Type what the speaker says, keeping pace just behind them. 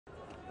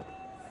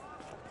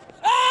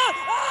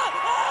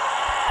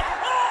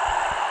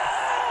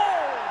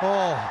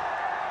Oh.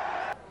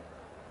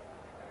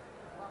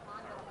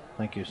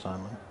 Thank you,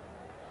 Simon.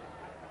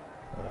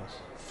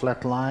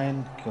 Flat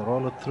line, can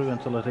roll it through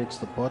until it hits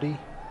the body.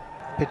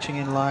 Pitching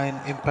in line,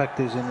 impact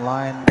is in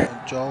line,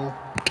 Joel,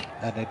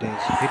 and it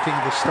is hitting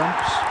the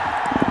stumps.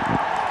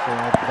 So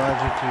I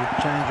advise you to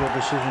change your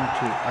decision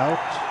to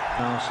out.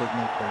 Now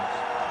signal please.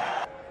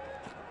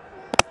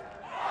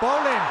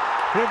 Bowling,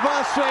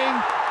 reverse swing,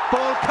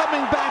 ball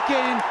coming back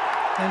in,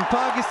 and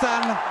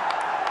Pakistan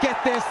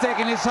get their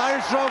second. It's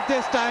Irish stroke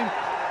this time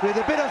with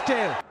a bit of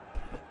tail.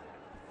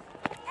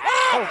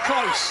 Oh,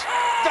 close,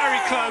 very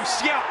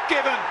close, yeah,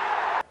 given.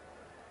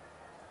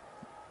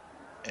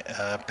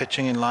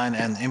 Pitching in line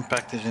and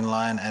impact is in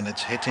line, and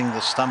it's hitting the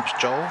stumps,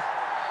 Joel.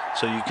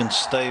 So you can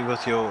stay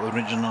with your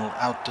original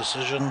out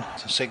decision.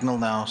 So signal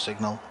now,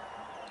 signal.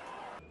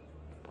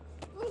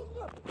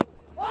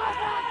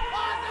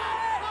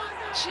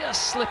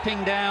 Just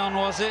slipping down,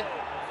 was it?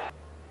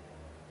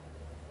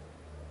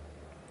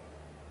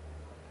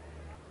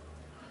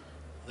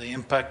 The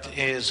impact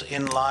is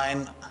in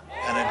line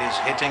and it is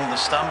hitting the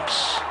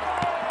stumps.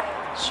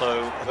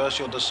 So reverse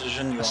your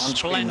decision. You're on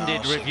screen now.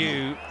 Splendid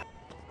review.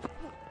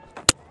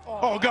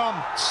 Oh,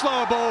 gone.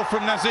 Slow ball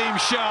from Nazim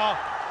Shah.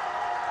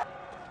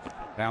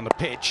 Down the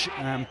pitch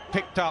and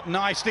picked up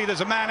nicely.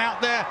 There's a man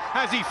out there.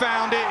 Has he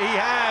found it? He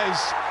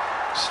has.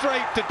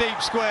 Straight to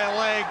deep square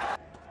leg.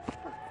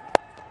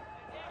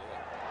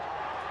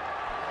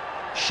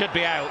 Should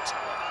be out.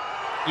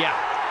 Yeah,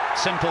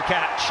 simple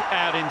catch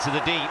out into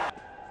the deep.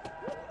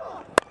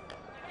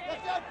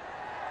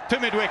 To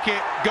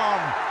mid-wicket,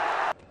 gone.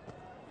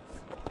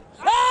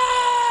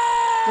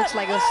 Looks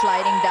like it was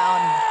sliding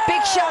down.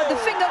 Big shot, the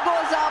finger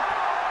goes up.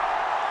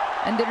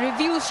 And the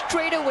review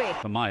straight away.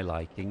 For my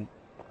liking.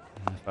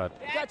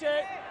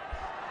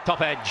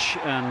 Top edge,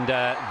 and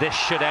this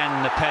should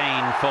end the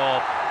pain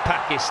for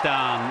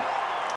Pakistan.